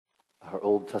Our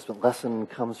Old Testament lesson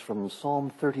comes from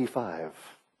Psalm 35.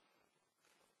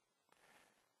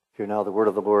 Hear now the word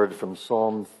of the Lord from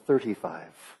Psalm 35.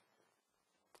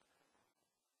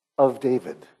 Of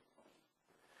David.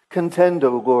 Contend,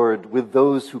 O Lord, with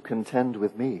those who contend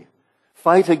with me.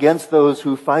 Fight against those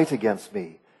who fight against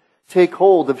me. Take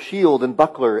hold of shield and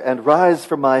buckler, and rise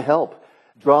for my help.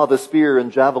 Draw the spear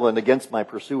and javelin against my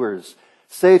pursuers.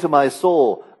 Say to my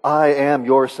soul, I am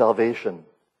your salvation.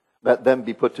 Let them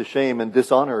be put to shame and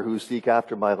dishonor who seek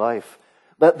after my life.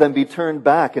 Let them be turned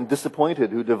back and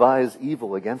disappointed who devise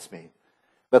evil against me.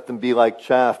 Let them be like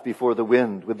chaff before the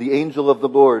wind, with the angel of the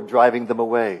Lord driving them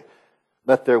away.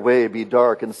 Let their way be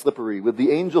dark and slippery, with the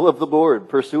angel of the Lord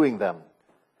pursuing them.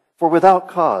 For without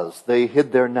cause they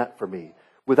hid their net for me.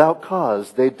 Without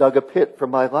cause they dug a pit for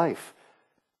my life.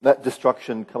 Let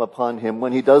destruction come upon him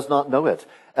when he does not know it,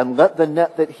 and let the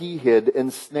net that he hid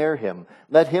ensnare him.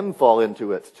 Let him fall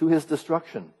into it, to his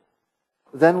destruction.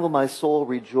 Then will my soul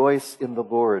rejoice in the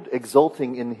Lord,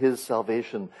 exulting in his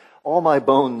salvation. All my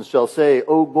bones shall say,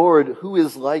 O Lord, who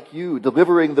is like you,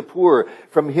 delivering the poor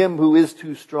from him who is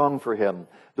too strong for him,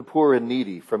 the poor and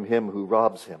needy from him who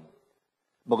robs him.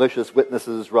 Malicious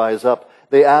witnesses rise up.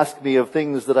 They ask me of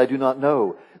things that I do not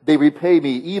know. They repay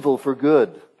me evil for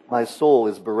good. My soul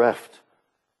is bereft.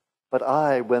 But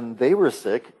I, when they were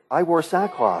sick, I wore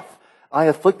sackcloth. I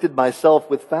afflicted myself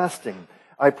with fasting.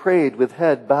 I prayed with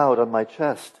head bowed on my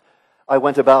chest. I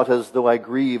went about as though I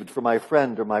grieved for my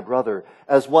friend or my brother.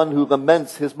 As one who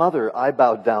laments his mother, I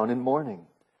bowed down in mourning.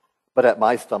 But at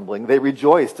my stumbling, they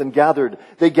rejoiced and gathered.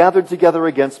 They gathered together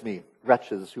against me.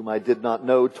 Wretches whom I did not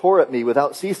know tore at me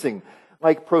without ceasing.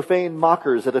 Like profane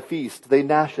mockers at a feast, they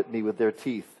gnash at me with their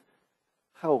teeth.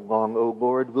 How long, O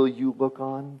Lord, will you look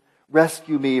on?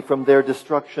 Rescue me from their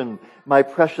destruction, my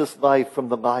precious life from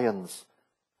the lions.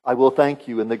 I will thank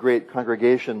you in the great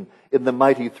congregation. In the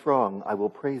mighty throng, I will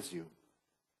praise you.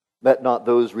 Let not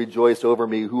those rejoice over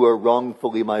me who are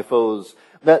wrongfully my foes.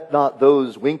 Let not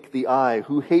those wink the eye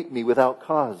who hate me without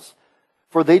cause.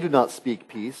 For they do not speak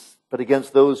peace, but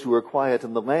against those who are quiet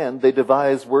in the land, they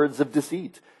devise words of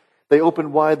deceit. They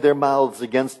open wide their mouths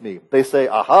against me. They say,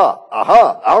 Aha,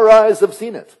 aha, our eyes have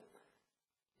seen it.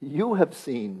 You have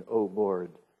seen, O Lord.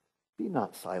 Be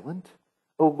not silent.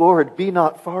 O Lord, be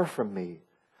not far from me.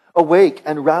 Awake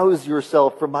and rouse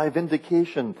yourself for my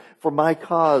vindication, for my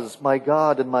cause, my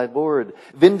God and my Lord.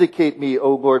 Vindicate me,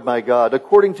 O Lord my God,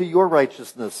 according to your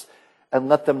righteousness, and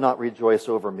let them not rejoice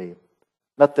over me.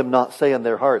 Let them not say in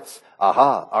their hearts,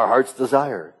 Aha, our heart's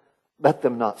desire. Let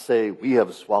them not say, We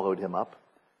have swallowed him up.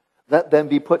 Let them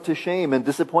be put to shame and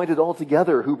disappointed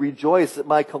altogether who rejoice at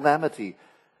my calamity.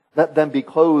 Let them be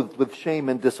clothed with shame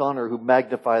and dishonor who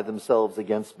magnify themselves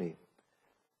against me.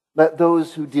 Let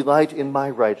those who delight in my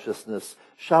righteousness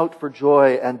shout for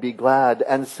joy and be glad,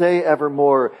 and say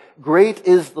evermore, Great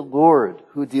is the Lord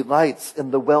who delights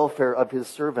in the welfare of his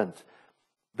servant.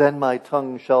 Then my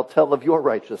tongue shall tell of your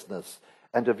righteousness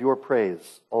and of your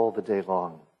praise all the day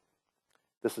long.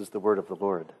 This is the word of the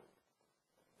Lord.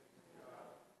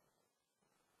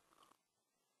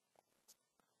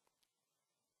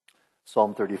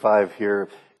 Psalm 35 here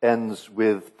ends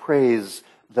with praise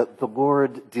that the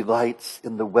Lord delights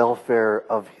in the welfare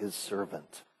of his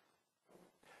servant.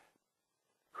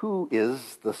 Who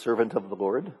is the servant of the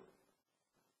Lord?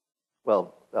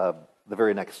 Well, the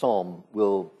very next psalm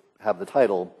will have the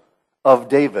title, Of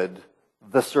David,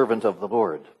 the servant of the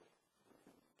Lord.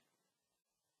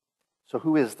 So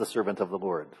who is the servant of the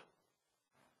Lord?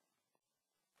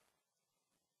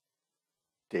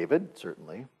 David,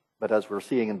 certainly. But as we're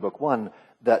seeing in Book 1,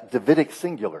 that Davidic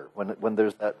singular,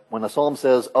 when a psalm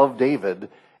says of David,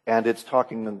 and it's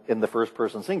talking in the first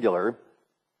person singular,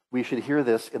 we should hear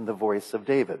this in the voice of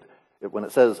David. When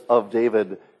it says of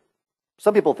David,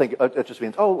 some people think it just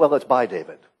means, oh, well, it's by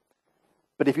David.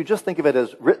 But if you just think of it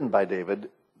as written by David,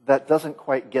 that doesn't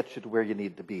quite get you to where you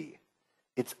need to be.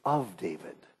 It's of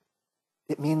David.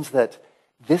 It means that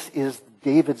this is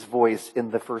David's voice in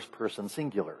the first person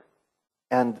singular.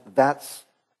 And that's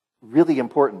really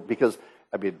important because,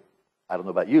 I don't know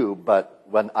about you, but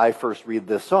when I first read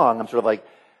this song, I'm sort of like,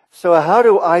 so how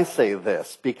do I say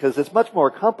this? Because it's much more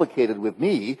complicated with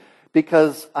me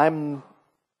because I'm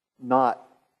not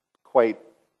quite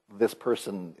this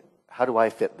person. How do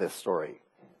I fit this story?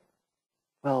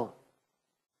 Well,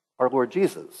 our Lord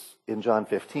Jesus in John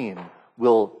 15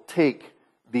 will take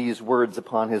these words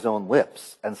upon his own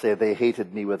lips and say, they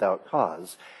hated me without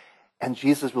cause. And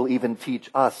Jesus will even teach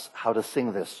us how to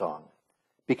sing this song.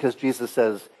 Because Jesus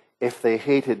says, if they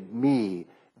hated me,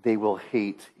 they will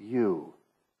hate you.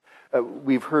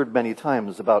 We've heard many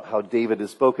times about how David is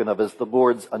spoken of as the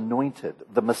Lord's anointed,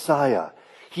 the Messiah.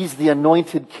 He's the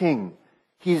anointed king.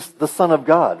 He's the Son of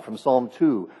God from Psalm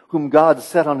 2, whom God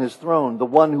set on his throne, the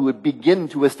one who would begin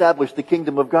to establish the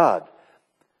kingdom of God.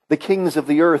 The kings of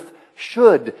the earth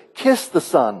should kiss the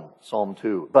Son, Psalm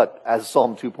 2. But as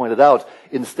Psalm 2 pointed out,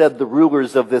 instead the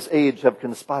rulers of this age have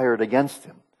conspired against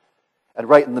him. And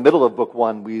right in the middle of Book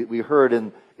 1, we heard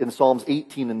in Psalms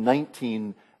 18 and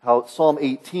 19 how Psalm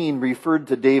 18 referred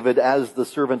to David as the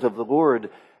servant of the Lord,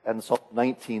 and Psalm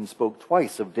 19 spoke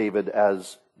twice of David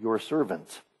as your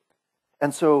servant.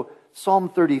 And so Psalm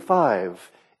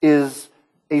 35 is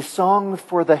a song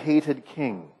for the hated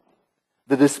king,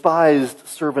 the despised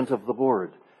servant of the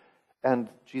Lord. And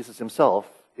Jesus himself,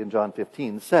 in John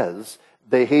 15, says,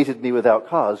 they hated me without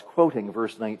cause, quoting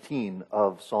verse 19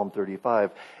 of Psalm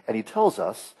 35. And he tells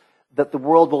us that the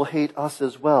world will hate us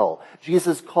as well.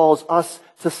 Jesus calls us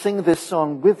to sing this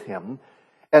song with him.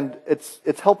 And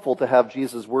it's helpful to have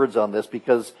Jesus' words on this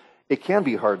because it can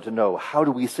be hard to know, how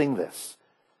do we sing this?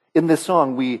 In this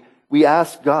song, we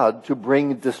ask God to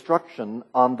bring destruction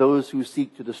on those who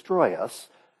seek to destroy us.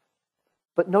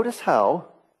 But notice how,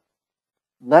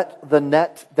 let the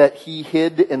net that he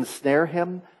hid ensnare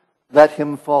him, let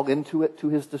him fall into it to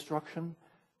his destruction.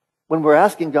 When we're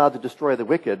asking God to destroy the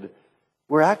wicked,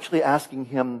 we're actually asking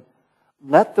him,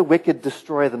 let the wicked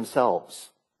destroy themselves.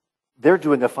 They're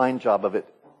doing a fine job of it.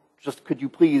 Just could you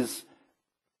please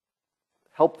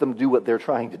help them do what they're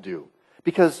trying to do?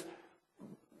 Because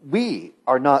we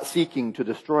are not seeking to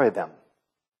destroy them.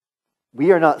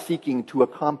 We are not seeking to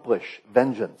accomplish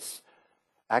vengeance.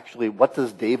 Actually, what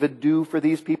does David do for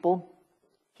these people?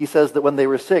 He says that when they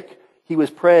were sick, he was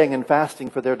praying and fasting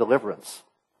for their deliverance.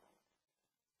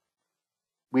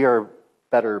 We are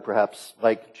better, perhaps,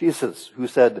 like Jesus, who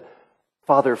said,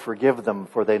 Father, forgive them,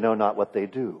 for they know not what they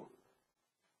do.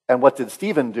 And what did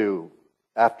Stephen do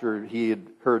after he had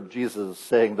heard Jesus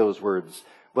saying those words?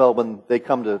 Well, when they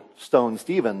come to stone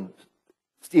Stephen,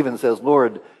 Stephen says,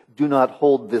 Lord, do not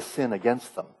hold this sin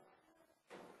against them.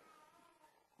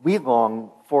 We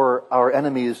long for our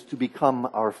enemies to become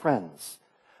our friends.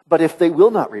 But if they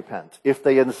will not repent, if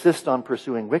they insist on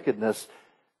pursuing wickedness,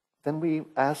 then we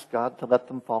ask God to let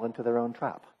them fall into their own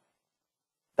trap.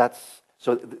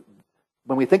 So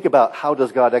when we think about how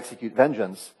does God execute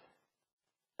vengeance,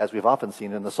 as we've often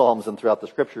seen in the Psalms and throughout the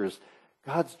Scriptures,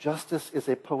 God's justice is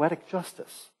a poetic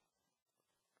justice.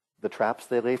 The traps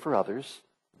they lay for others,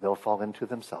 they'll fall into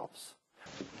themselves.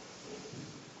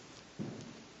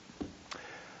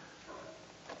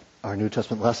 Our New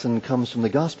Testament lesson comes from the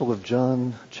Gospel of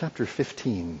John, chapter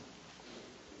 15.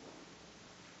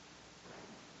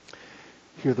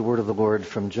 Hear the word of the Lord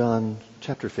from John,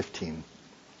 chapter 15.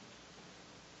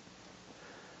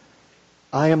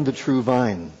 I am the true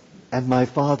vine, and my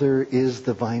Father is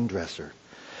the vine dresser.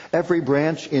 Every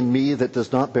branch in me that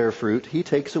does not bear fruit, he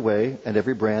takes away, and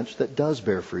every branch that does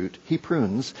bear fruit, he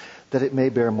prunes, that it may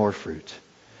bear more fruit.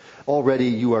 Already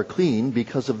you are clean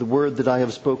because of the word that I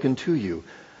have spoken to you.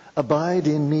 Abide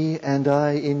in me, and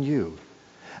I in you.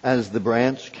 As the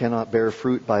branch cannot bear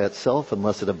fruit by itself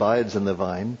unless it abides in the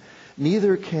vine,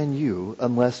 neither can you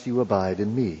unless you abide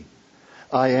in me.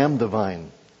 I am the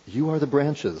vine, you are the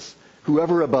branches.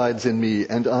 Whoever abides in me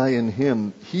and I in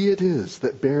him, he it is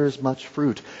that bears much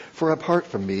fruit. For apart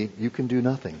from me, you can do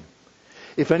nothing.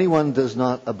 If anyone does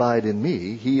not abide in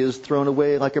me, he is thrown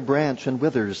away like a branch and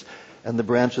withers, and the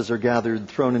branches are gathered,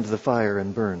 thrown into the fire,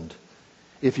 and burned.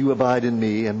 If you abide in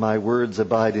me and my words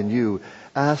abide in you,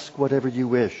 ask whatever you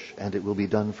wish, and it will be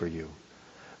done for you.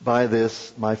 By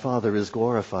this my Father is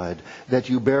glorified, that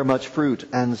you bear much fruit,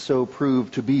 and so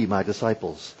prove to be my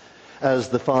disciples. As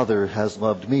the Father has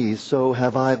loved me, so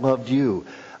have I loved you.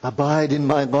 Abide in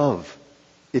my love.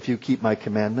 If you keep my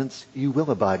commandments, you will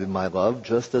abide in my love,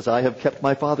 just as I have kept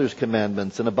my Father's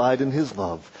commandments and abide in his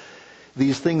love.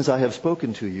 These things I have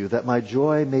spoken to you, that my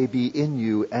joy may be in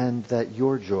you, and that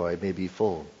your joy may be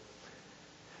full.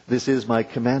 This is my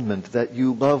commandment, that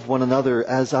you love one another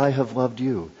as I have loved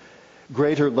you.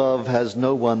 Greater love has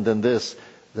no one than this,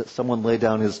 that someone lay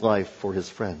down his life for his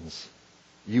friends.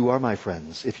 You are my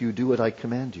friends, if you do what I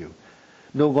command you.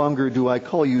 No longer do I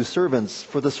call you servants,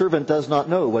 for the servant does not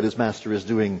know what his master is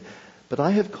doing. But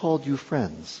I have called you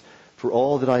friends, for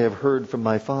all that I have heard from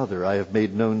my Father I have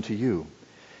made known to you.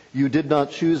 You did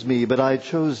not choose me, but I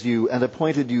chose you and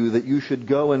appointed you that you should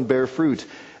go and bear fruit,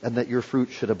 and that your fruit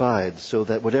should abide, so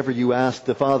that whatever you ask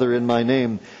the Father in my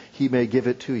name, he may give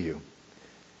it to you.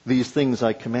 These things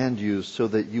I command you, so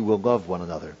that you will love one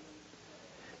another.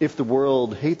 If the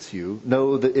world hates you,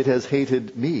 know that it has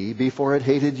hated me before it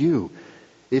hated you.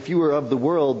 If you were of the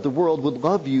world would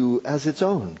love you as its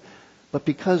own. But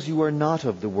because you are not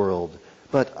of the world,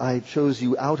 but I chose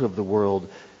you out of the world,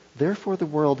 Therefore the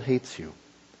world hates you.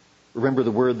 Remember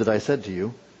the word that I said to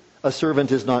you, a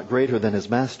servant is not greater than his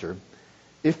master.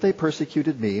 If they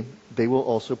persecuted me, they will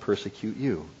also persecute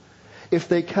you. If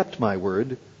they kept my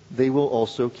word, they will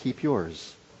also keep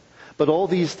yours. But all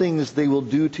these things they will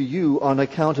do to you on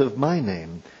account of my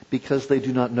name, because they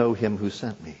do not know him who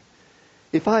sent me.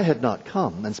 If I had not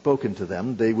come and spoken to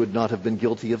them, they would not have been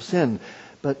guilty of sin.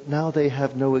 But now they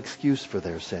have no excuse for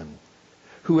their sin.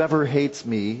 Whoever hates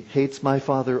me hates my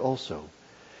Father also.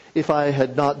 If I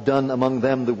had not done among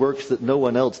them the works that no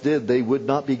one else did, they would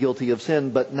not be guilty of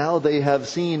sin. But now they have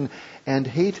seen and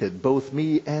hated both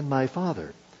me and my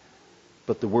Father.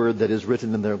 But the word that is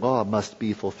written in their law must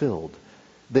be fulfilled.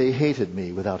 They hated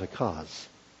me without a cause.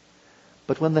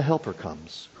 But when the Helper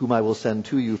comes, whom I will send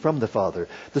to you from the Father,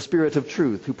 the Spirit of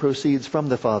truth who proceeds from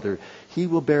the Father, he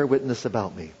will bear witness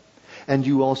about me. And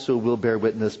you also will bear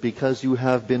witness because you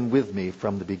have been with me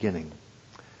from the beginning.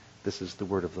 This is the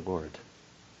word of the Lord.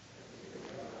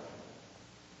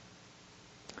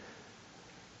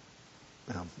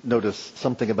 Notice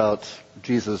something about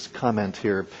Jesus' comment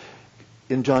here.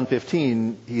 In John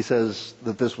 15, he says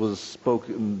that this was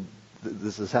spoken,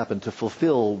 this has happened to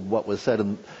fulfill what was said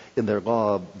in their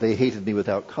law. They hated me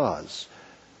without cause.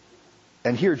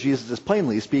 And here Jesus is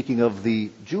plainly speaking of the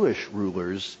Jewish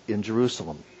rulers in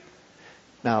Jerusalem.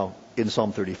 Now, in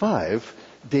Psalm 35,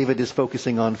 David is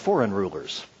focusing on foreign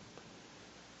rulers.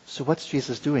 So what's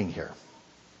Jesus doing here?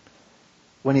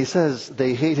 When he says,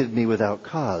 they hated me without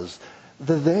cause,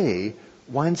 the they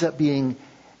winds up being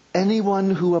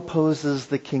anyone who opposes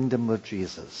the kingdom of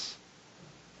Jesus.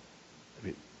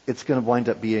 It's going to wind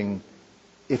up being,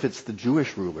 if it's the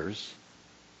Jewish rulers,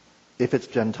 if it's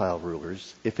Gentile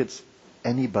rulers, if it's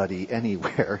anybody,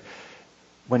 anywhere,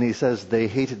 when he says they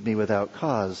hated me without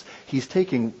cause, he's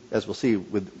taking, as we'll see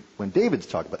when David's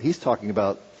talking about, he's talking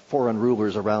about foreign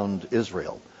rulers around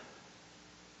Israel.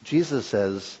 Jesus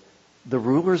says the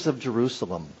rulers of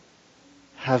Jerusalem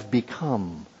have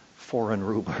become foreign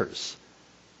rulers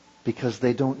because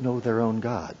they don't know their own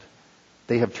God.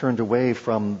 They have turned away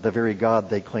from the very God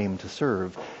they claim to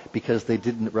serve because they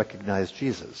didn't recognize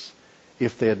Jesus.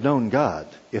 If they had known God,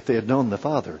 if they had known the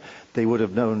Father, they would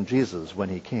have known Jesus when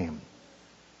he came.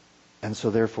 And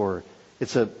so therefore,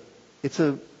 it's a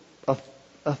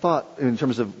thought in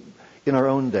terms of in our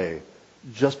own day,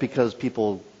 just because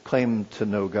people claim to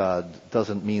know God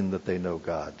doesn't mean that they know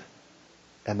God.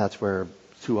 And that's where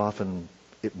too often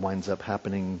it winds up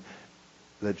happening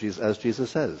that Jesus, as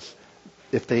Jesus says,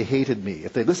 if they hated me,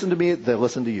 if they listen to me, they'll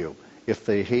listen to you. If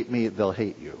they hate me, they'll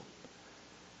hate you.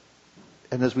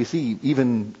 And as we see,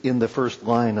 even in the first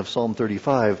line of Psalm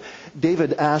 35,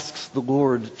 David asks the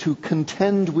Lord to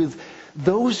contend with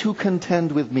those who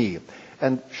contend with me.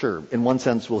 And sure, in one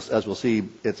sense, as we'll see,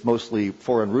 it's mostly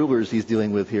foreign rulers he's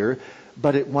dealing with here,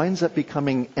 but it winds up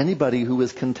becoming anybody who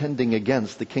is contending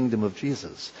against the kingdom of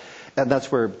Jesus. And that's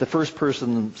where the first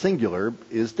person singular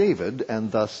is David,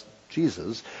 and thus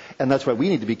Jesus. And that's why we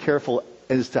need to be careful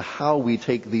as to how we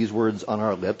take these words on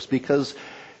our lips, because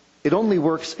it only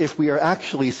works if we are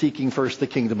actually seeking first the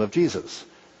kingdom of Jesus.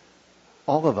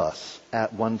 All of us,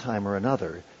 at one time or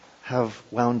another, have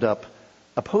wound up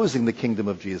opposing the kingdom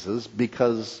of Jesus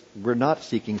because we're not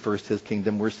seeking first his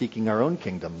kingdom, we're seeking our own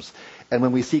kingdoms. And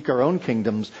when we seek our own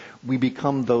kingdoms, we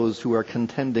become those who are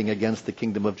contending against the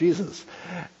kingdom of Jesus.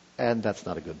 And that's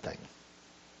not a good thing.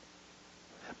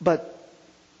 But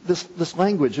this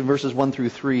language in verses 1 through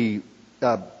 3,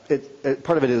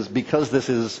 part of it is because this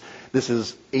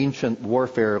is ancient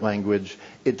warfare language,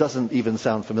 it doesn't even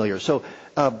sound familiar. So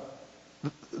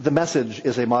the Message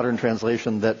is a modern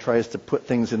translation that tries to put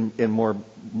things in more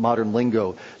modern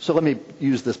lingo. So let me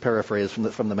use this paraphrase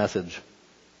from the Message.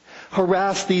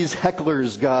 Harass these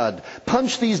hecklers, God.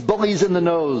 Punch these bullies in the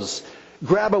nose.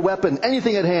 Grab a weapon,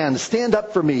 anything at hand. Stand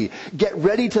up for me. Get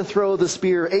ready to throw the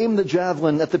spear. Aim the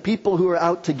javelin at the people who are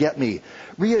out to get me.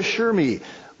 Reassure me.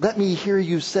 Let me hear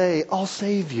you say, I'll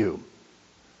save you.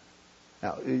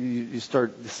 Now, you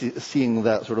start seeing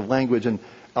that sort of language, and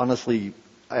honestly,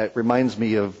 it reminds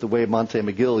me of the way Monte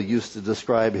McGill used to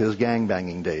describe his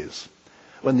gangbanging days.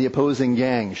 When the opposing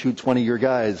gang shoots one of your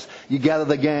guys, you gather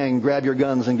the gang, grab your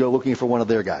guns, and go looking for one of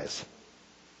their guys.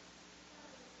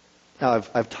 Now,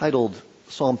 I've titled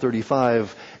Psalm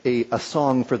 35 a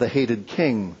song for the hated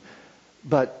king,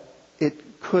 but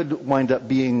it could wind up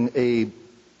being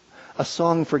a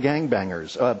song for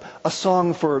gangbangers, a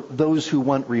song for those who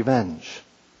want revenge.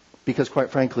 Because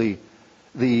quite frankly,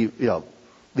 the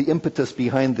impetus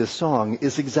behind this song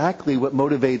is exactly what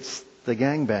motivates the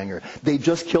gangbanger. They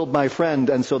just killed my friend,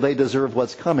 and so they deserve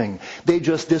what's coming. They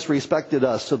just disrespected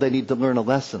us, so they need to learn a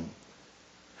lesson.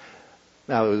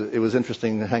 Now, it was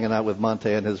interesting hanging out with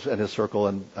Monte and his circle,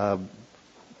 and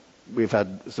we've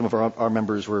had some of our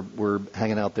members were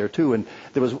hanging out there too, and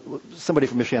there was somebody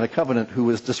from Messianic Covenant who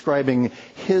was describing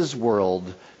his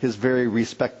world, his very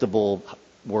respectable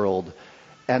world,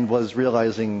 and was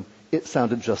realizing it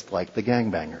sounded just like the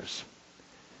gangbangers.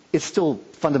 It's still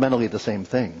fundamentally the same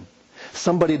thing.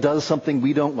 Somebody does something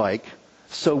we don't like,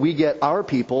 so we get our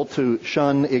people to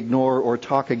shun, ignore, or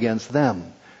talk against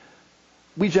them.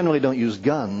 We generally don't use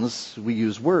guns, we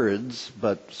use words,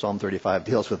 but Psalm 35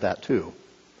 deals with that too.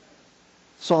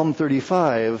 Psalm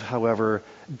 35, however,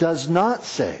 does not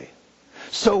say,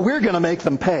 so we're going to make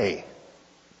them pay.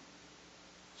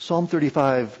 Psalm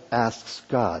 35 asks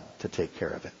God to take care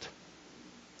of it.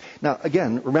 Now,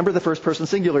 again, remember the first person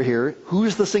singular here.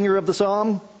 Who's the singer of the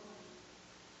psalm?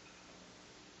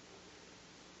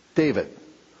 David.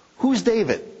 Who's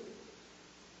David?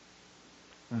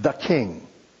 The king.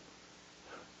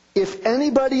 If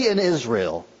anybody in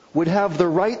Israel would have the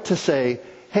right to say,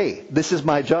 hey, this is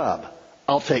my job,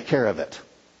 I'll take care of it,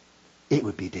 it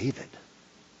would be David.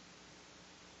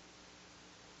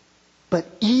 But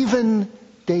even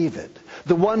David,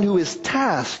 the one who is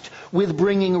tasked with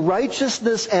bringing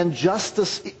righteousness and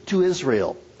justice to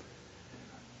Israel,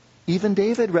 even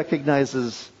David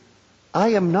recognizes,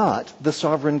 I am not the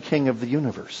sovereign king of the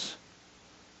universe.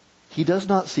 He does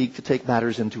not seek to take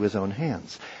matters into his own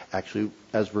hands. Actually,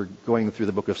 as we're going through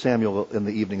the book of Samuel in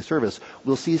the evening service,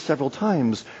 we'll see several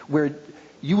times where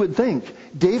you would think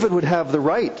David would have the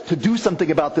right to do something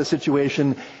about this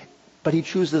situation, but he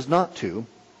chooses not to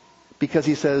because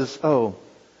he says, oh,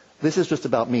 this is just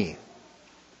about me.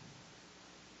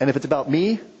 And if it's about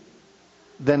me,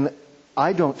 then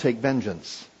I don't take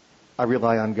vengeance. I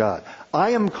rely on God.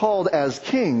 I am called as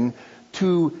king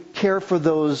to care for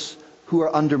those who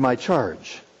are under my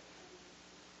charge.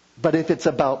 But if it's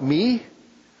about me,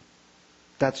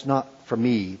 that's not for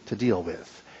me to deal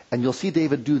with. And you'll see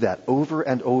David do that over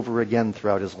and over again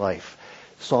throughout his life.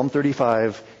 Psalm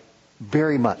 35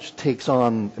 very much takes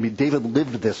on, David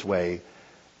lived this way.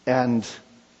 And,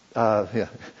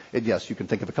 yes, you can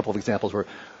think of a couple of examples where,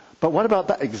 but what about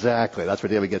that? Exactly, that's where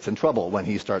David gets in trouble, when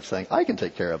he starts saying, I can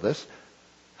take care of this.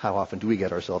 How often do we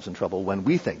get ourselves in trouble when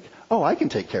we think, oh, I can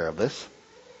take care of this?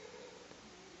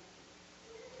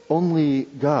 Only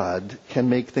God can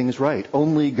make things right.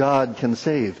 Only God can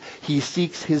save. He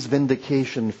seeks his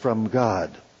vindication from God.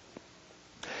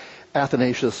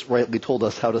 Athanasius rightly told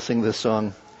us how to sing this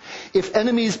song. If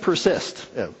enemies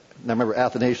persist, now remember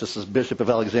Athanasius is Bishop of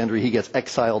Alexandria, he gets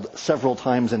exiled several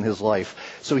times in his life.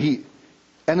 So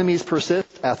enemies persist,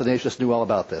 Athanasius knew all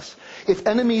about this. If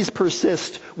enemies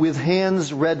persist with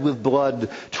hands red with blood,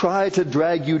 try to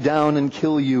drag you down and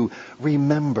kill you,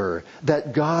 remember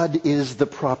that God is the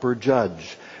proper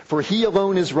judge. For he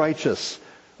alone is righteous,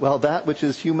 while that which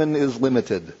is human is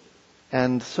limited.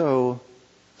 And so,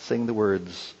 sing the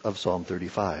words of Psalm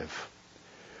 35.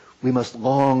 We must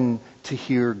long to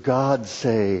hear God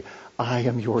say, I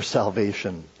am your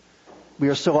salvation. We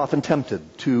are so often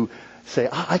tempted to say,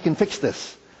 I can fix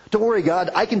this. Don't worry,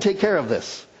 God, I can take care of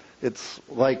this. It's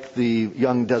like the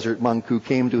young desert monk who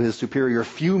came to his superior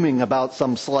fuming about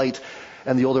some slight,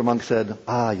 and the older monk said,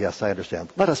 yes, I understand.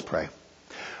 Let us pray.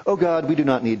 Oh God, we do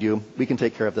not need you. We can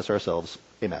take care of this ourselves.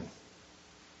 Amen.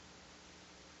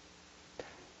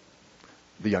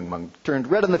 The young monk turned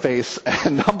red in the face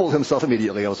and humbled himself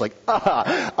immediately. I was like,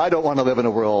 I don't want to live in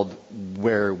a world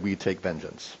where we take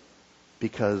vengeance.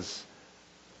 Because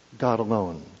God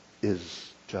alone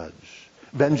is judge.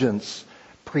 Vengeance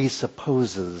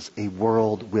presupposes a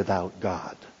world without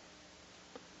God.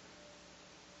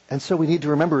 And so we need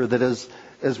to remember that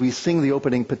as we sing the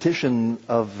opening petition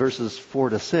of verses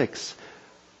 4 to 6,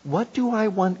 what do I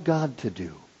want God to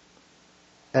do?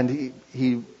 And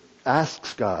he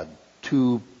asks God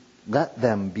to let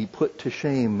them be put to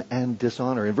shame and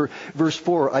dishonor. And verse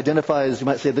 4 identifies, you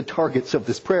might say, the targets of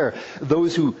this prayer.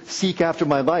 Those who seek after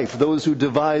my life, those who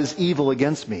devise evil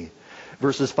against me.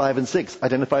 Verses 5 and 6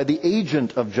 identify the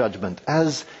agent of judgment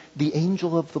as the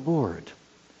angel of the Lord.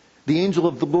 The angel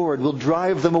of the Lord will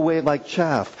drive them away like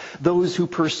chaff. Those who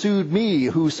pursued me,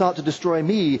 who sought to destroy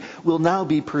me, will now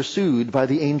be pursued by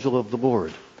the angel of the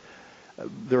Lord.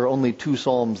 There are only two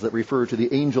psalms that refer to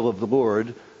the angel of the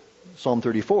Lord. Psalm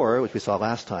 34, which we saw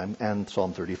last time, and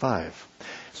Psalm 35.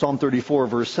 Psalm 34,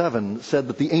 verse 7, said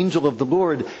that the angel of the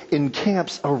Lord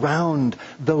encamps around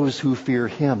those who fear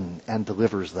him and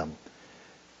delivers them.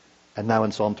 And now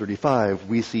in Psalm 35,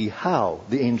 we see how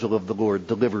the angel of the Lord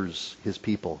delivers his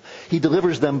people. He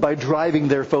delivers them by driving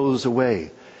their foes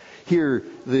away. Here,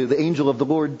 the angel of the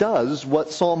Lord does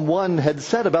what Psalm 1 had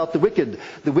said about the wicked.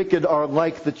 The wicked are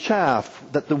like the chaff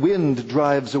that the wind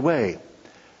drives away.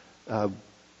 The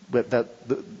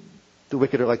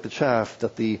wicked are like the chaff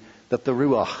that the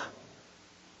ruach,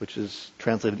 which is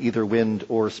translated either wind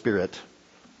or spirit.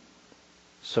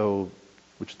 So,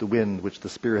 which the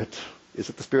spirit, is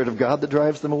it the Spirit of God that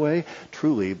drives them away?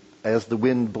 Truly, as the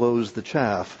wind blows the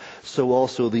chaff, so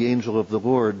also the angel of the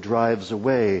Lord drives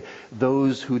away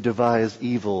those who devise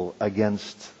evil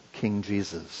against King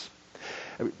Jesus.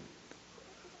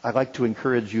 I'd like to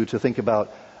encourage you to think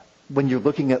about when you're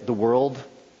looking at the world,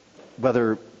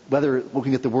 whether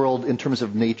looking at the world in terms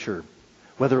of nature,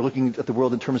 whether looking at the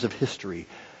world in terms of history,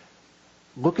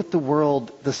 look at the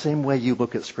world the same way you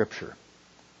look at Scripture.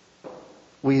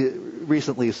 We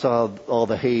recently saw all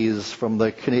the haze from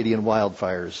the Canadian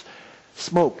wildfires,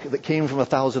 smoke that came from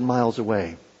 1,000 miles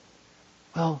away.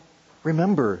 Well,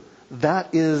 remember,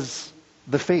 that is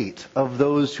the fate of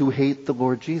those who hate the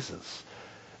Lord Jesus.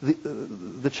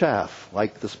 The chaff,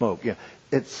 like the smoke,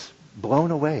 it's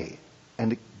blown away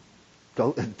and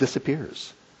it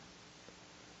disappears.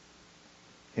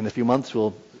 In a few months,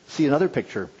 we'll see another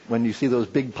picture when you see those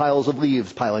big piles of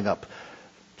leaves piling up,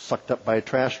 sucked up by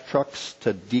trash trucks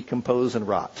to decompose and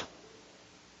rot.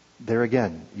 There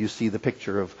again, you see the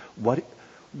picture of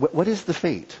what is the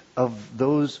fate of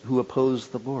those who oppose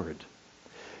the Lord.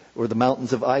 Or the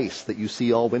mountains of ice that you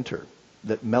see all winter,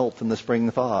 that melt in the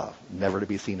spring thaw, never to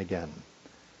be seen again.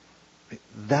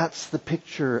 That's the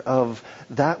picture of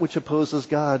that which opposes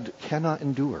God cannot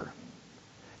endure.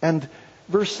 And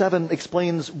verse 7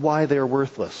 explains why they're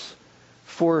worthless.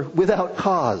 For without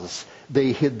cause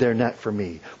they hid their net for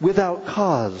me. Without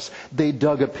cause they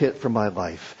dug a pit for my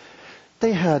life.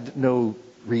 They had no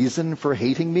reason for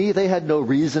hating me. They had no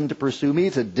reason to pursue me,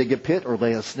 to dig a pit or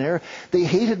lay a snare. They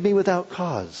hated me without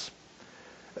cause.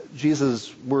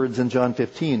 Jesus' words in John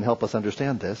 15 help us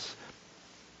understand this.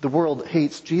 The world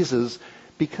hates Jesus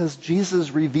because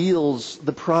Jesus reveals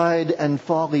the pride and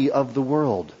folly of the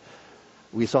world.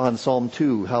 We saw in Psalm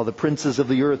 2 how the princes of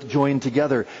the earth joined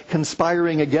together,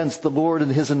 conspiring against the Lord and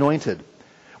his anointed.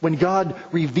 When God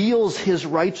reveals his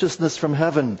righteousness from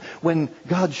heaven, when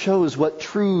God shows what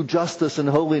true justice and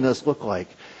holiness look like,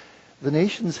 the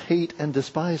nations hate and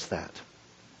despise that.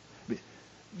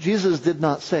 Jesus did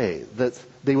not say that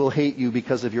they will hate you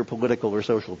because of your political or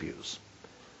social views.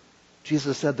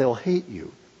 Jesus said they'll hate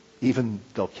you, even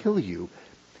they'll kill you,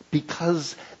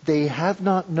 because they have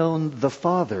not known the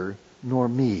Father nor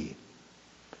me.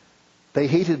 They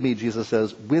hated me, Jesus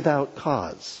says, without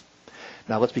cause.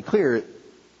 Now let's be clear,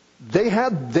 they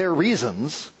had their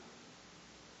reasons,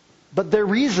 but their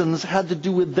reasons had to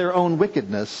do with their own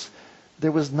wickedness.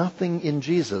 There was nothing in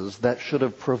Jesus that should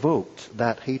have provoked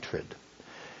that hatred.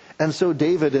 And so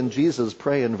David and Jesus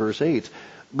pray in verse 8,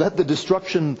 let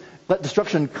destruction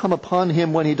come upon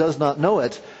him when he does not know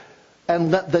it,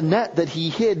 and let the net that he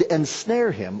hid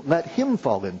ensnare him, let him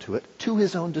fall into it to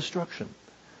his own destruction.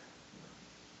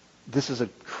 This is a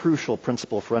crucial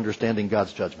principle for understanding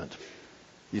God's judgment.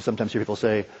 You sometimes hear people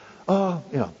say,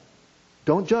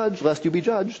 don't judge lest you be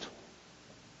judged.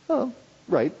 Oh,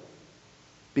 right.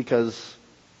 Because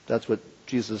that's what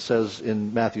Jesus says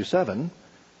in Matthew 7.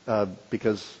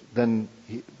 Because then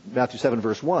Matthew 7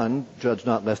 verse 1, judge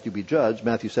not lest you be judged.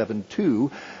 Matthew 7,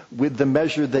 2, with the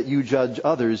measure that you judge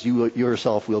others, you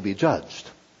yourself will be judged.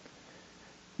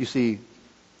 You see,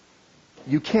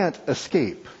 you can't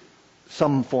escape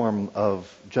some form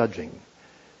of judging.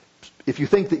 If you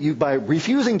think that by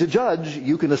refusing to judge,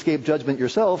 you can escape judgment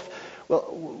yourself,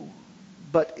 well,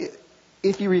 but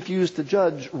if you refuse to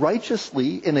judge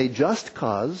righteously in a just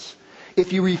cause,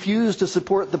 if you refuse to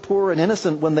support the poor and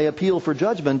innocent when they appeal for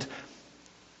judgment,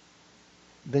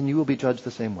 then you will be judged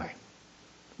the same way.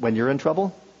 When you're in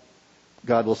trouble,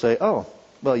 God will say, oh,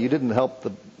 well, you didn't help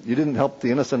the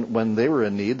innocent when they were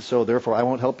in need, so therefore I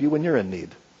won't help you when you're in need.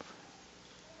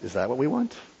 Is that what we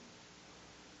want?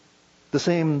 The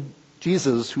same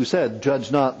Jesus who said,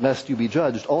 judge not lest you be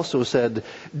judged, also said,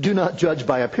 do not judge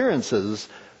by appearances,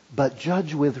 but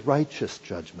judge with righteous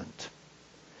judgment.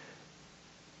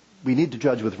 We need to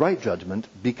judge with right judgment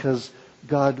because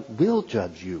God will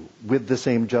judge you with the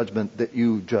same judgment that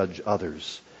you judge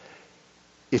others.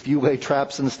 If you lay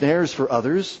traps and snares for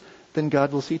others, then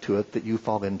God will see to it that you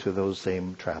fall into those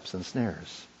same traps and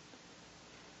snares.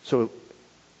 So,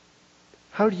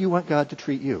 how do you want God to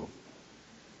treat you?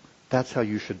 That's how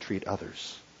you should treat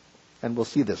others. And we'll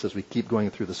see this as we keep going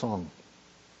through the song.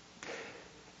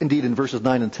 Indeed, in verses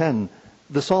 9 and 10,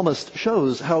 the psalmist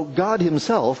shows how God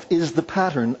himself is the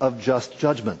pattern of just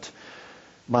judgment.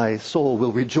 My soul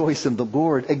will rejoice in the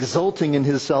Lord, exulting in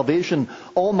his salvation.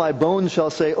 All my bones shall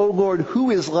say, O Lord, who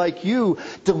is like you,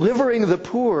 delivering the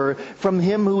poor from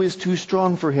him who is too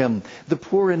strong for him, the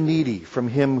poor and needy from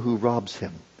him who robs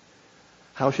him.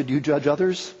 How should you judge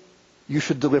others? You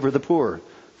should deliver the poor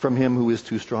from him who is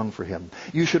too strong for him.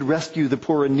 You should rescue the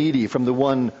poor and needy from the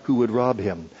one who would rob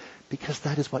him, because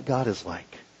that is what God is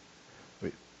like.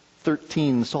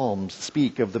 13 Psalms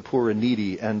speak of the poor and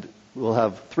needy, and we'll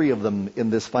have 3 of them in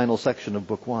this final section of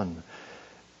Book 1.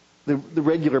 The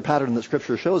regular pattern that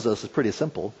Scripture shows us is pretty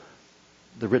simple.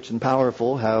 The rich and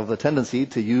powerful have a tendency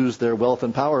to use their wealth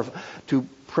and power to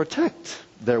protect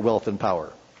their wealth and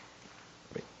power.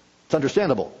 It's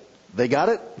understandable. They got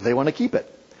it, they want to keep it.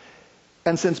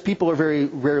 And since people are very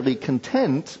rarely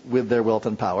content with their wealth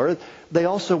and power, they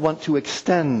also want to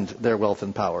extend their wealth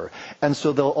and power. And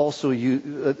so they'll also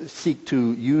seek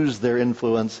to use their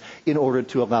influence in order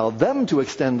to allow them to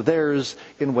extend theirs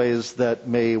in ways that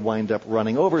may wind up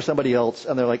running over somebody else.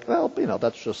 And they're like, well,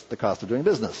 that's just the cost of doing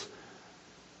business.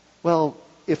 Well,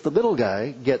 if the little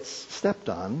guy gets stepped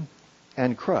on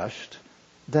and crushed,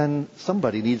 then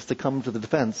somebody needs to come to the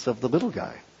defense of the little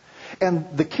guy.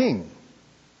 And the king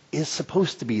is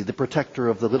supposed to be the protector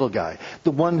of the little guy,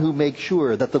 the one who makes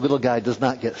sure that the little guy does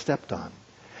not get stepped on.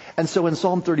 And so in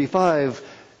Psalm 35,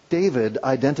 David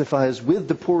identifies with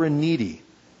the poor and needy.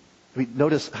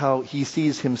 Notice how he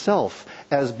sees himself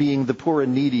as being the poor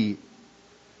and needy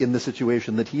in the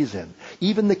situation that he's in.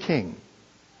 Even the king.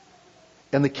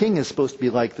 And the king is supposed to be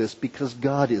like this because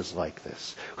God is like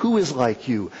this. Who is like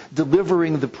you,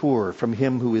 delivering the poor from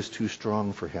him who is too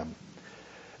strong for him?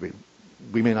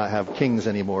 We may not have kings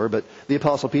anymore, but the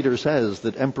Apostle Peter says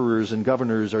that emperors and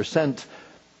governors are sent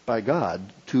by God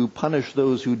to punish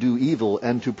those who do evil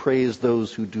and to praise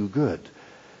those who do good.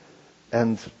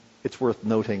 And it's worth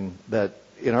noting that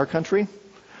in our country,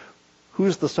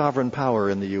 who's the sovereign power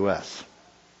in the U.S.?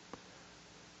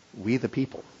 We the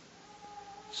people.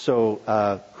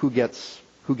 So who gets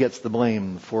the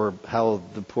blame for how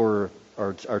the poor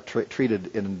are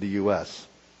treated in the U.S.?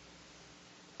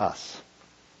 Us.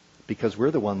 Because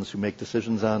we're the ones who make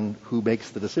decisions on who makes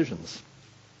the decisions.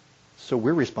 So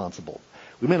we're responsible.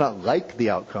 We may not like the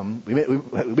outcome.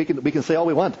 We can say all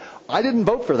we want. I didn't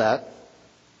vote for that.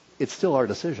 It's still our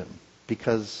decision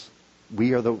because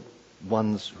we are the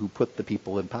ones who put the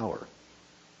people in power.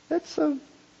 That's a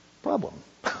problem.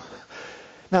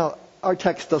 Now, our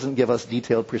text doesn't give us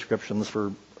detailed prescriptions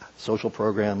for social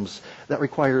programs. That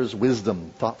requires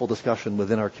wisdom, thoughtful discussion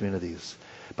within our communities.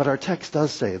 But our text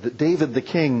does say that David the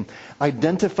king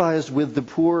identifies with the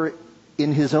poor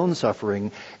in his own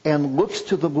suffering and looks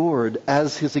to the Lord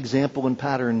as his example and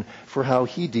pattern for how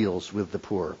he deals with the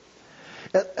poor.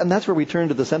 And that's where we turn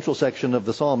to the central section of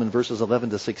the psalm in verses 11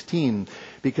 to 16,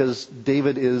 because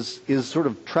David is sort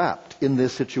of trapped in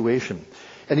this situation.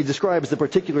 And he describes the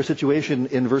particular situation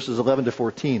in verses 11 to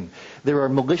 14. There are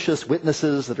malicious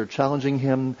witnesses that are challenging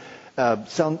him.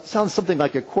 Sounds something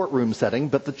like a courtroom setting,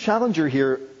 but the challenger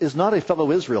here is not a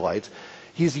fellow Israelite.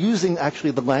 He's using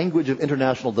actually the language of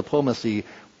international diplomacy.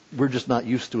 We're just not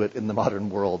used to it in the modern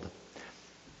world.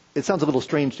 It sounds a little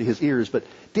strange to his ears, but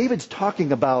David's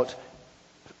talking about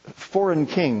foreign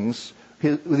kings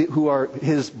who are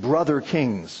his brother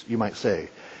kings, you might say.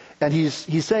 And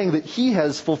he's saying that he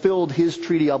has fulfilled his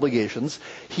treaty obligations.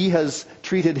 He has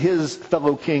treated his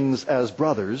fellow kings as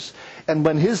brothers. And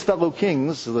when his fellow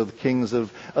kings, the kings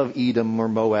of Edom or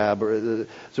Moab, or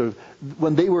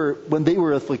when they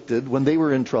were afflicted, when they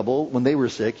were in trouble, when they were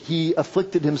sick, he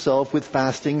afflicted himself with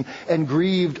fasting and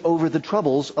grieved over the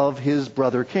troubles of his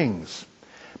brother kings.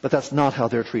 But that's not how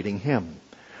they're treating him.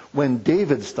 When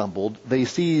David stumbled, they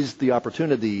seized the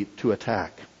opportunity to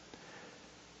attack.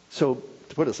 So,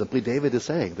 to put it simply, David is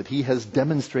saying that he has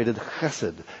demonstrated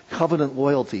chesed, covenant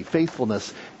loyalty,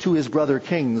 faithfulness to his brother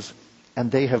kings, and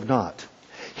they have not.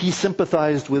 He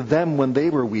sympathized with them when they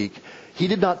were weak. He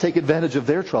did not take advantage of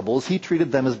their troubles. He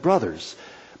treated them as brothers.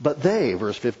 But they,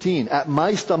 verse 15, at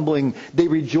my stumbling, they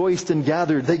rejoiced and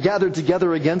gathered. They gathered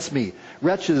together against me.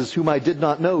 Wretches whom I did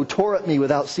not know tore at me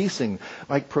without ceasing.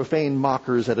 Like profane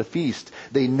mockers at a feast,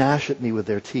 they gnash at me with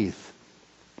their teeth.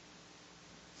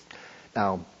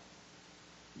 Now,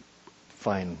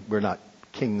 fine, we're not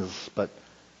kings, but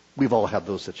we've all had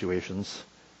those situations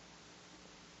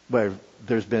where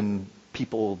there's been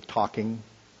people talking.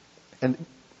 And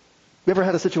you ever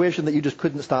had a situation that you just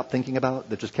couldn't stop thinking about,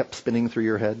 that just kept spinning through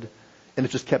your head, and it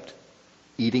just kept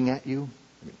eating at you?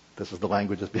 I mean, this is the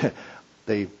language.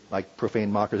 They, like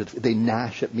profane mockers, they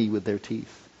gnash at me with their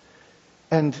teeth.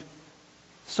 And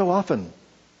so often,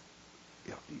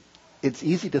 it's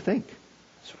easy to think,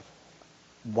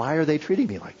 Why are they treating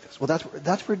me like this? Well,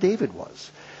 that's where David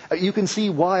was. You can see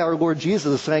why our Lord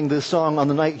Jesus sang this song on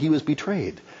the night he was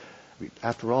betrayed.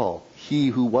 After all, he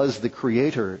who was the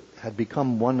creator had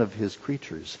become one of his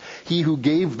creatures. He who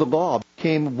gave the law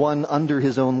became one under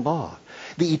his own law.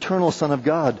 The eternal Son of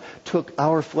God took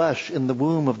our flesh in the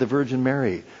womb of the Virgin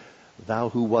Mary. Thou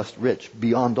who wast rich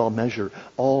beyond all measure,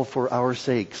 all for our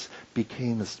sakes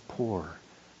becamest poor.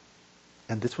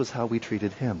 And this was how we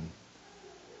treated him.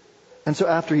 And so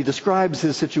after he describes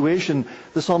his situation,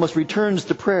 the psalmist returns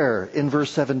to prayer in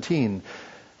verse 17.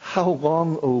 How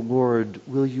long, O Lord,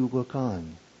 will you look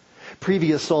on?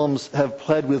 Previous psalms have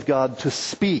pled with God to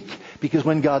speak, because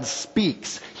when God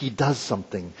speaks, he does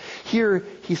something. Here,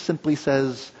 he simply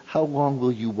says, how long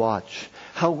will you watch?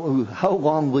 How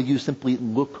long will you simply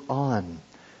look on?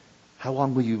 How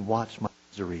long will you watch my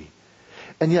misery?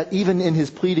 And yet, even in his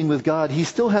pleading with God, he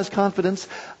still has confidence.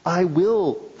 I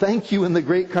will thank you in the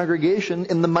great congregation,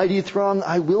 in the mighty throng,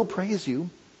 I will praise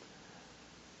you.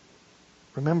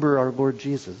 Remember our Lord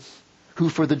Jesus, who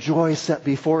for the joy set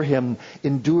before him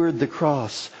endured the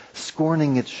cross,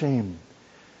 scorning its shame.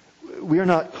 We are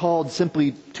not called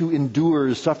simply to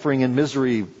endure suffering and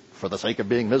misery for the sake of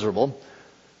being miserable.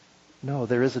 No,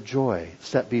 there is a joy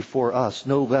set before us,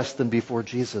 no less than before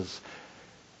Jesus.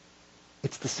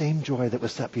 It's the same joy that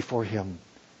was set before him,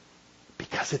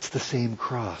 because it's the same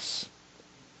cross.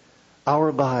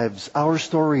 Our lives, our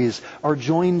stories are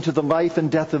joined to the life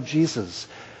and death of Jesus.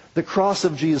 The cross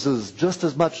of Jesus, just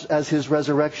as much as his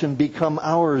resurrection, become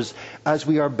ours as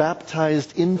we are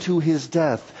baptized into his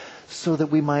death, so that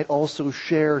we might also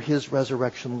share his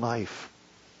resurrection life.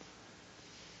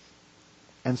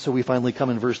 And so we finally come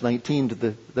in verse 19 to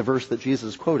the verse that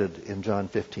Jesus quoted in John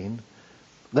 15.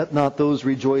 Let not those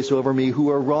rejoice over me who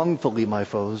are wrongfully my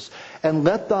foes, and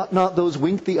let not those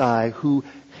wink the eye who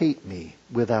hate me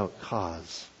without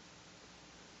cause.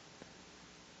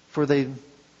 For they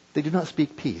do not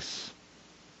speak peace.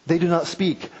 They do not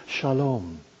speak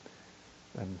shalom.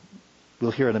 And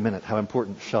we'll hear in a minute how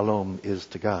important shalom is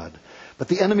to God. But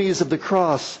the enemies of the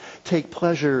cross take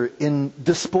pleasure in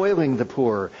despoiling the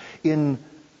poor.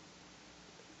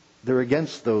 They're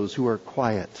against those who are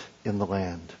quiet in the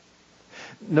land.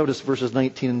 Notice verses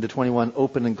 19 to 21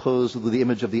 open and close with the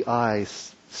image of the eye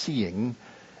seeing.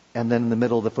 And then in the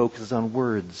middle the focus is on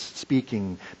words,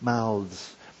 speaking,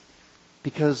 mouths.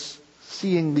 Because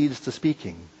seeing leads to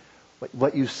speaking.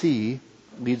 What you see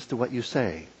leads to what you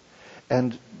say.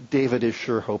 And David is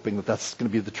sure hoping that that's going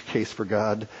to be the case for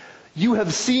God. You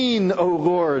have seen, O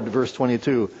Lord, verse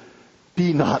 22,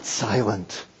 be not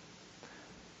silent.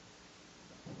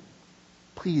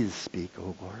 Please speak,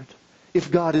 O Lord.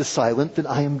 If God is silent, then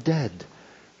I am dead.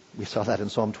 We saw that in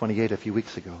Psalm 28 a few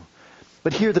weeks ago.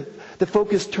 But here the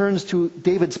focus turns to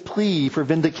David's plea for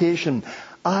vindication.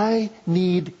 I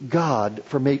need God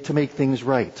to make things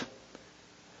right.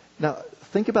 Now,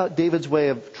 think about David's way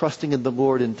of trusting in the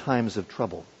Lord in times of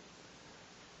trouble.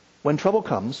 When trouble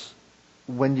comes,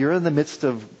 when you're in the midst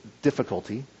of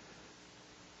difficulty,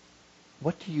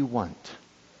 what do you want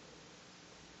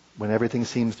when everything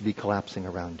seems to be collapsing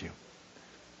around you?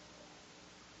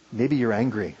 Maybe you're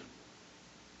angry.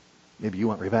 Maybe you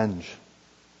want revenge.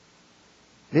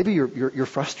 Maybe you're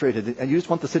frustrated and you just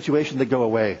want the situation to go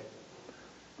away.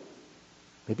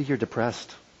 Maybe you're depressed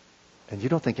and you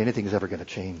don't think anything is ever going to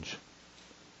change.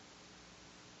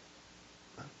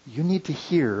 You need to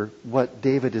hear what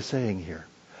David is saying here.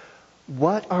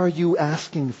 What are you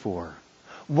asking for?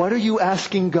 What are you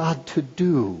asking God to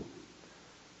do?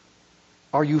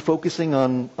 Are you focusing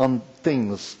on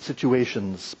things,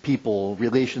 situations, people,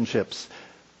 relationships?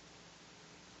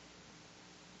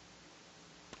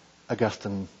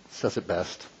 Augustine says it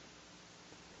best.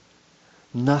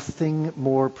 Nothing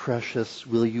more precious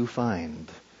will you find,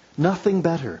 nothing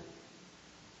better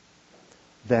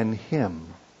than him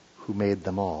who made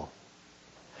them all.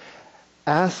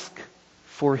 Ask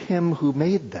for him who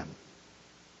made them.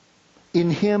 In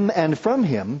him and from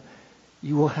him,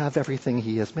 you will have everything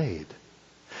he has made.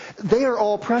 They are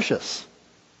all precious.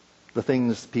 The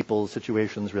things, people,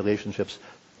 situations, relationships,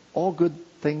 all good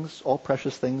things, all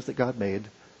precious things that God made.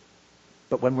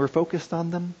 But when we're focused on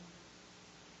them,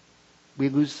 we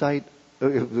lose sight.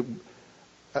 When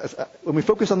we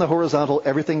focus on the horizontal,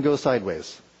 everything goes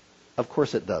sideways. Of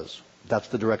course it does. That's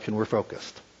the direction we're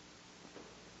focused.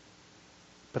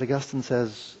 But Augustine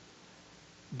says,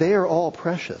 they are all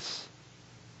precious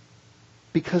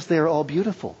because they are all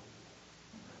beautiful.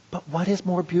 But what is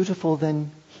more beautiful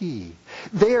than he?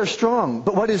 They are strong,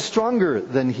 but what is stronger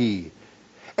than he?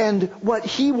 And what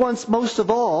he wants most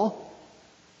of all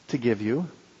to give you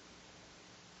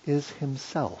is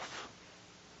himself.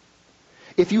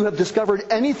 If you have discovered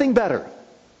anything better,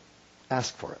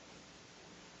 ask for it.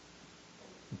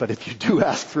 But if you do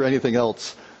ask for anything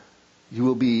else, you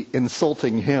will be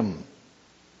insulting him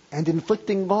and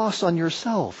inflicting loss on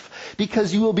yourself,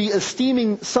 because you will be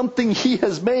esteeming something he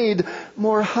has made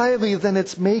more highly than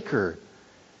its maker,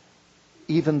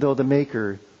 even though the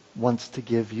maker wants to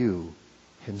give you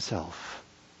himself.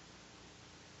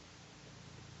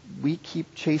 We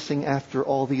keep chasing after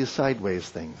all these sideways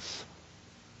things.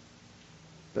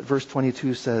 But verse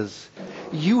 22 says,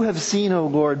 "You have seen, O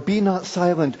Lord, be not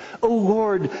silent. O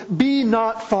Lord, be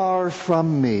not far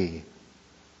from me."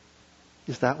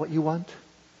 Is that what you want?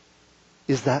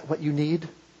 Is that what you need?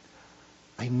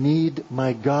 I need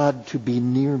my God to be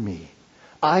near me.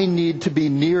 I need to be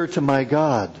near to my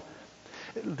God.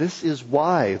 This is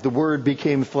why the Word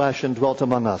became flesh and dwelt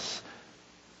among us.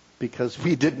 Because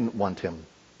we didn't want him.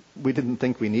 We didn't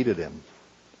think we needed him.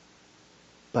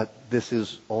 But this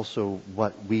is also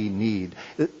what we need.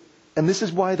 And this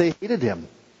is why they hated him.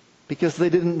 Because they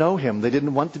didn't know him. They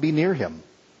didn't want to be near him.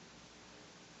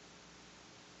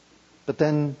 But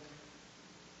then,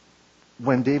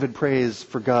 when David prays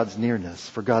for God's nearness,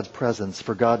 for God's presence,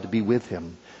 for God to be with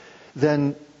him,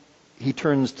 then he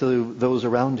turns to those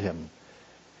around him.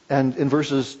 And in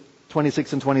verses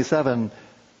 26 and 27,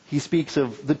 he speaks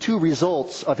of the two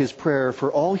results of his prayer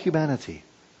for all humanity.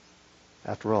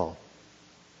 After all,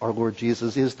 our Lord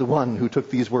Jesus is the one who took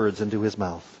these words into his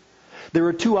mouth. There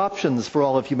are two options for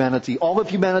all of humanity. All of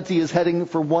humanity is heading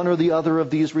for one or the other of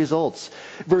these results.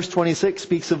 Verse 26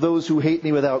 speaks of those who hate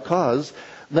me without cause.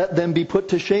 Let them be put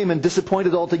to shame and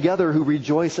disappointed altogether who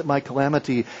rejoice at my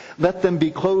calamity. Let them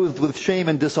be clothed with shame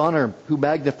and dishonor who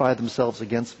magnify themselves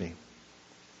against me.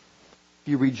 If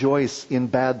you rejoice in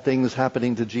bad things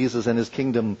happening to Jesus and his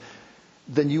kingdom,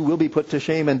 then you will be put to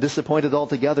shame and disappointed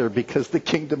altogether, because the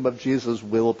kingdom of Jesus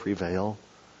will prevail.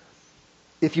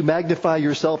 If you magnify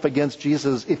yourself against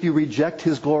Jesus, if you reject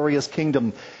his glorious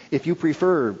kingdom, if you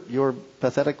prefer your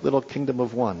pathetic little kingdom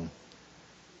of one,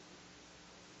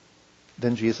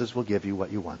 then Jesus will give you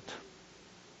what you want.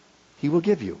 He will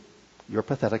give you your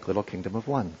pathetic little kingdom of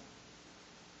one.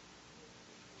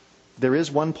 There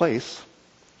is one place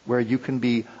where you can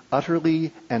be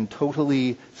utterly and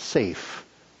totally safe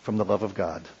from the love of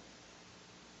God.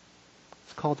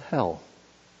 It's called hell.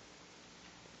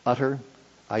 Utter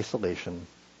isolation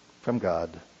from God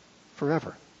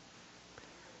forever.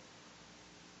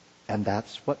 And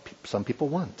that's what some people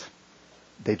want.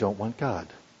 They don't want God.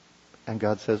 And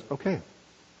God says, okay,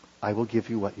 I will give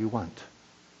you what you want.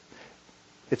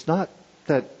 It's not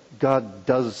that God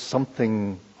does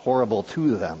something horrible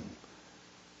to them.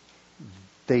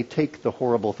 They take the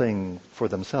horrible thing for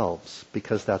themselves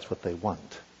because that's what they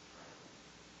want.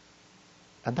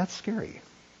 And that's scary.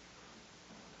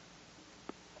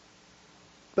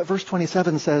 But verse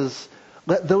 27 says,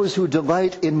 "Let those who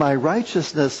delight in my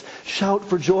righteousness shout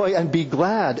for joy and be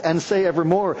glad and say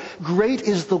evermore, great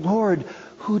is the Lord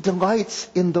who delights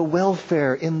in the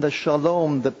welfare, in the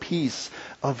shalom, the peace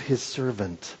of his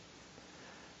servant."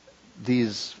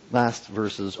 These last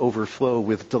verses overflow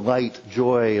with delight,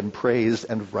 joy, and praise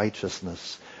and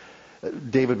righteousness.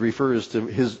 David refers to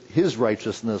his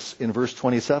righteousness in verse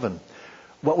 27.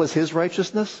 What was his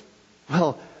righteousness?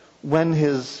 Well, when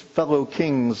his fellow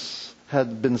kings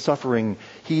had been suffering,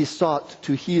 he sought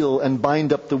to heal and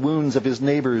bind up the wounds of his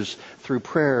neighbors through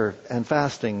prayer and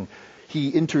fasting. He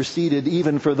interceded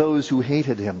even for those who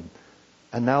hated him,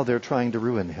 and now they're trying to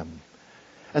ruin him.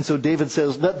 And so David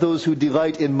says, let those who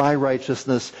delight in my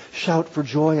righteousness shout for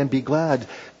joy and be glad,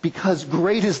 because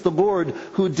great is the Lord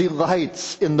who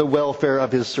delights in the welfare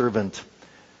of his servant.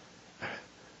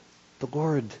 The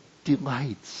Lord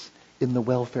delights in the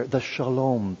welfare, the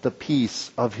shalom, the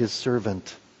peace of his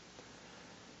servant.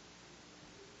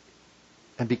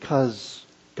 And because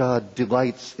God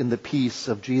delights in the peace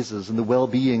of Jesus and the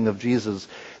well-being of Jesus,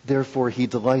 therefore he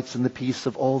delights in the peace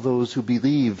of all those who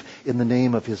believe in the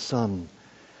name of his Son.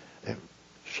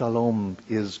 Shalom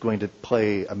is going to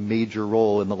play a major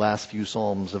role in the last few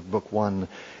Psalms of Book 1.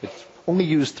 It's only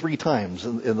used 3 times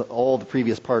in all the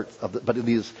previous parts of it, but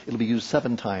it'll be used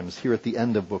 7 times here at the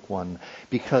end of Book 1,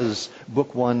 because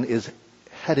Book 1 is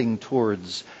heading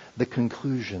towards the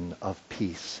conclusion of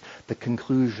peace, the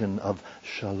conclusion of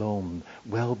shalom,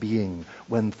 well-being,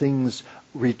 when things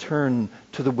return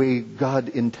to the way God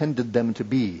intended them to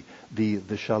be,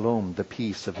 the shalom, the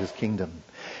peace of his kingdom.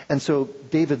 And so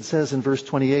David says in verse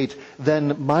 28,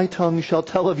 "Then my tongue shall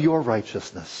tell of your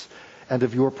righteousness and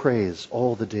of your praise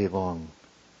all the day long."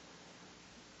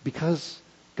 Because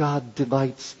God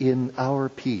delights in our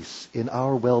peace, in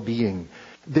our well-being,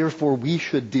 therefore we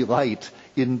should delight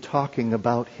in talking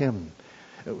about him.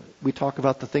 We talk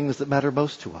about the things that matter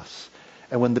most to us.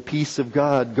 And when the peace of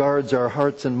God guards our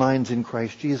hearts and minds in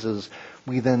Christ Jesus,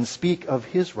 we then speak of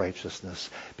his righteousness,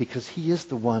 because he is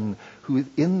the one who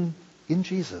in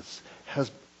Jesus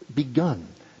has begun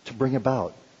to bring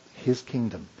about his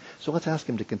kingdom. So let's ask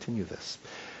him to continue this.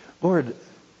 Lord,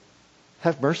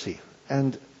 have mercy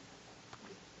and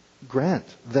grant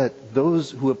that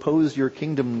those who oppose your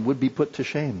kingdom would be put to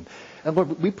shame. And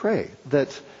Lord, we pray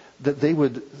that they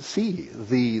would see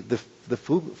the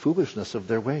foolishness of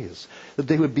their ways, that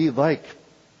they would be like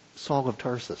Saul of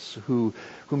Tarsus, whom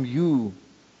you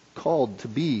called to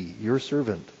be your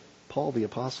servant, Paul the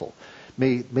apostle.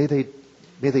 May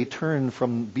they turn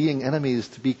from being enemies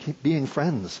to being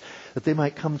friends, that they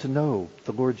might come to know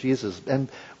the Lord Jesus. And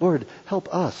Lord,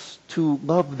 help us to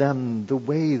love them the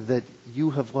way that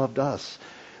you have loved us,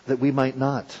 that we might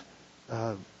not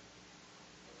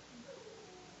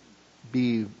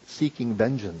be seeking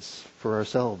vengeance for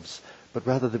ourselves, but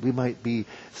rather that we might be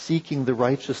seeking the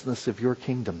righteousness of your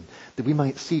kingdom, that we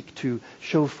might seek to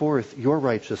show forth your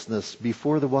righteousness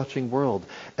before the watching world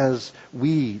as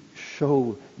we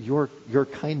show your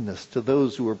kindness to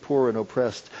those who are poor and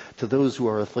oppressed, to those who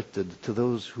are afflicted, to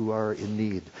those who are in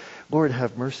need. Lord,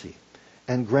 have mercy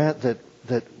and grant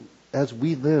that as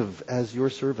we live as your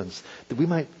servants, that we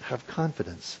might have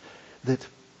confidence that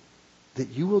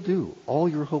you will do all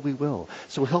your holy will.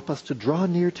 So help us to draw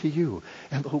near to you.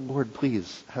 And, oh Lord,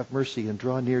 please have mercy and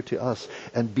draw near to us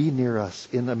and be near us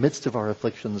in the midst of our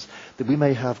afflictions, that we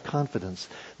may have confidence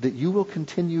that you will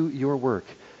continue your work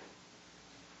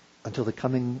until the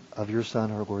coming of your Son,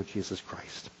 our Lord Jesus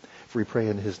Christ. For we pray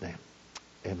in his name.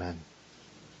 Amen.